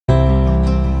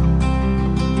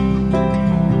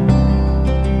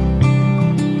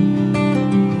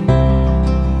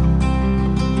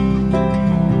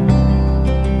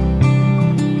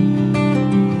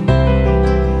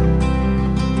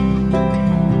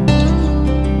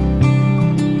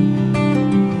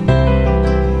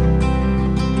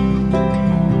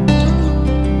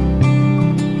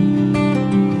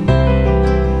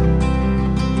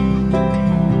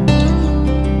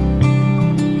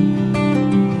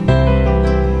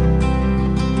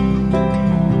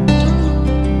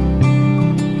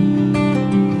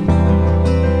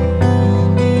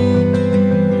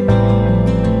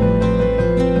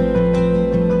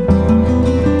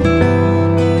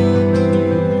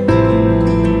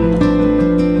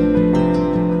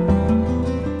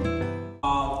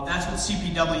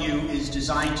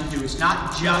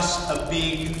a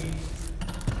big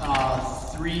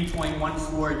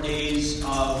 3.14 days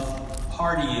of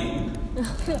partying.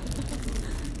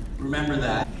 Remember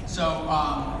that. So,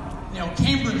 you know,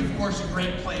 Cambridge, of course, a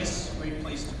great place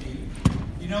to be.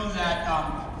 You know that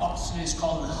Boston is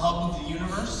called the hub of the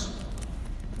universe,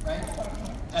 right?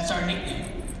 That's our nickname.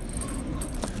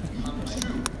 It's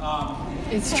true.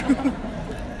 It's true.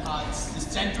 It's the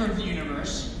center of the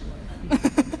universe. In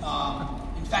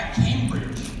fact,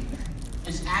 Cambridge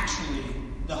is actually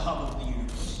the hub of the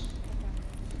universe.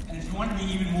 And if you want to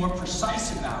be even more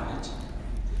precise about it,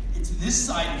 it's this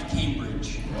side of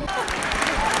Cambridge.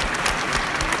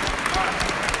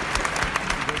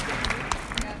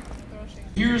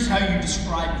 Here's how you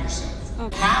describe yourself.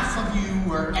 Okay. Half of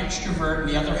you are extrovert and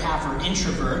the other half are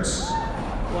introverts.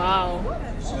 Wow.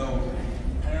 So,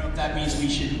 I don't know if that means we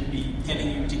should be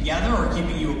getting you together or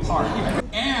keeping you apart.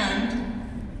 And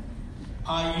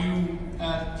you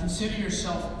consider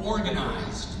yourself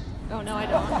organized. Oh, no, I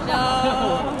don't. No.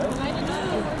 I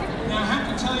don't. Now, I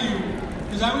have to tell you,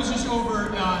 because I was just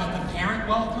over at the parent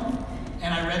welcome,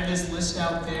 and I read this list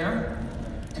out there,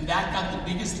 and that got the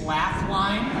biggest laugh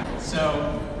line.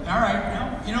 So, all right,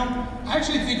 now, you know, I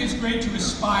actually think it's great to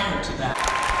aspire to that.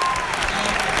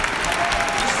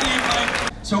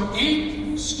 So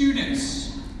 8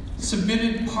 students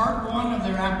submitted part 1 of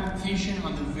their application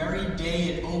on the very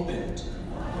day it opened.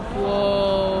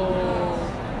 Whoa.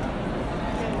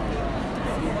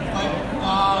 But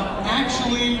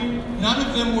actually, none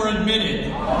of them were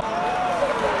admitted.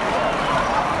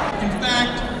 In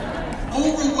fact,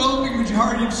 overwhelming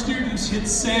majority of students hit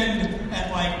send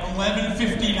at like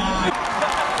 11:59.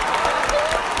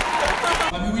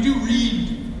 I mean, we do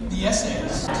read the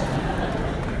essays.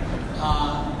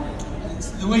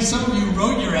 The way some of you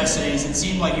wrote your essays, it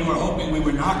seemed like you were hoping we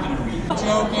were not going to read. I'm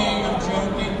joking.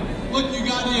 Look, you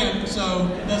got in, so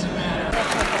it doesn't matter.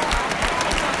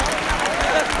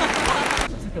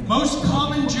 Most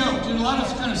common joke, there's a lot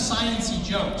of kind of sciencey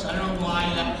jokes. I don't know why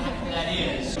that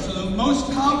is. So the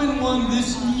most common one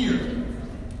this year,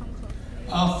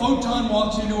 Photon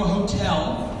walks into a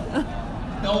hotel.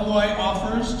 Bellboy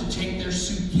offers to take their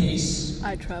suitcase.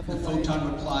 I travel light.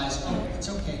 Photon replies, "Oh, it's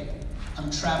okay. I'm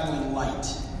traveling light."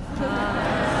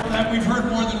 That we've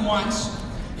heard more than once.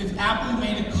 If Apple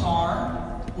made a car,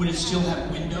 would it still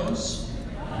have windows?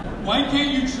 Why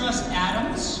can't you trust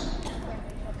atoms?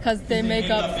 Because they make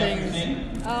up things.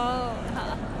 Everything. Oh.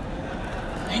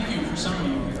 Thank you for some of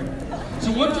you here.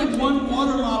 So what did one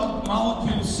water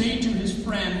molecule say to his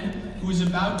friend who was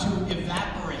about to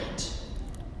evaporate?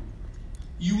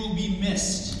 "You will be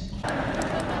missed."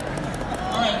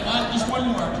 All right, just one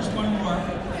more.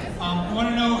 You want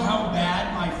to know how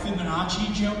bad my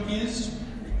Fibonacci joke is?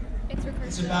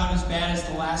 It's about as bad as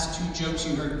the last 2 jokes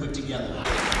you heard put together. All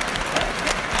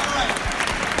right.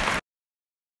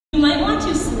 You might want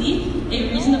to sleep a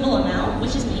reasonable amount,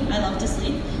 which is me, I love to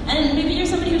sleep. And maybe you're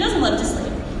somebody who doesn't love to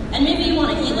sleep. And maybe you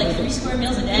want to eat like 3 square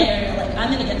meals a day, or you're like, I'm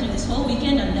going to get through this whole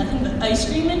weekend on nothing but ice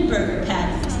cream and burger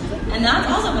patties. And that's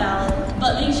also valid,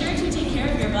 but make sure to take care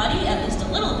of your body at least a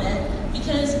little bit,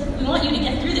 because we want you to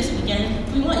get through this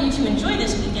weekend, we want you to enjoy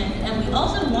this weekend,